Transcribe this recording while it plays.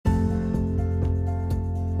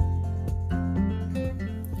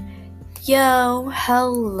Yo,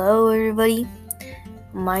 hello everybody.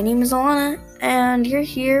 My name is Alana, and you're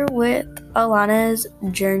here with Alana's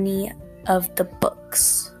Journey of the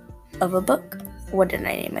Books. Of a book? What did I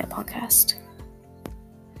name my podcast?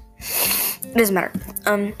 It doesn't matter.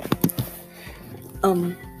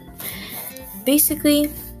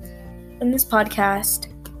 Basically, in this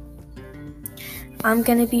podcast, I'm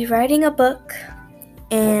gonna be writing a book,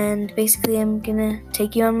 and basically I'm gonna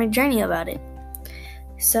take you on my journey about it.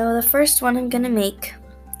 So the first one I'm gonna make,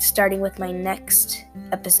 starting with my next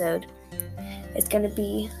episode, is gonna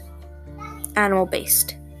be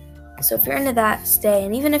animal-based. So if you're into that, stay.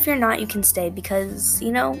 And even if you're not, you can stay because,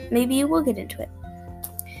 maybe you will get into it.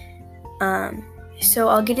 So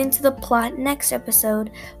I'll get into the plot next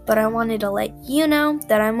episode, but I wanted to let you know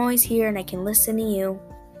that I'm always here and I can listen to you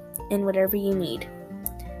in whatever you need.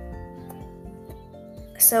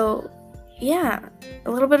 So, yeah,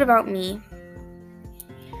 a little bit about me.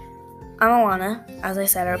 I'm Alana, as I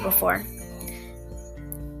said before.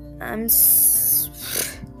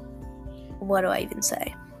 What do I even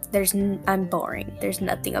say? I'm boring. There's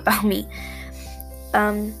nothing about me.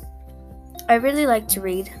 I really like to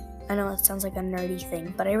read. I know it sounds like a nerdy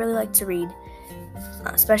thing, but I really like to read,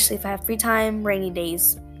 especially if I have free time, rainy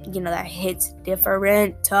days. That hits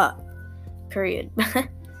different. Period.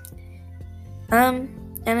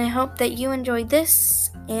 And I hope that you enjoyed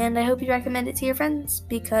this, and I hope you recommend it to your friends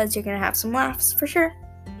because you're gonna have some laughs for sure.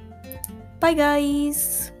 Bye,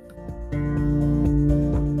 guys.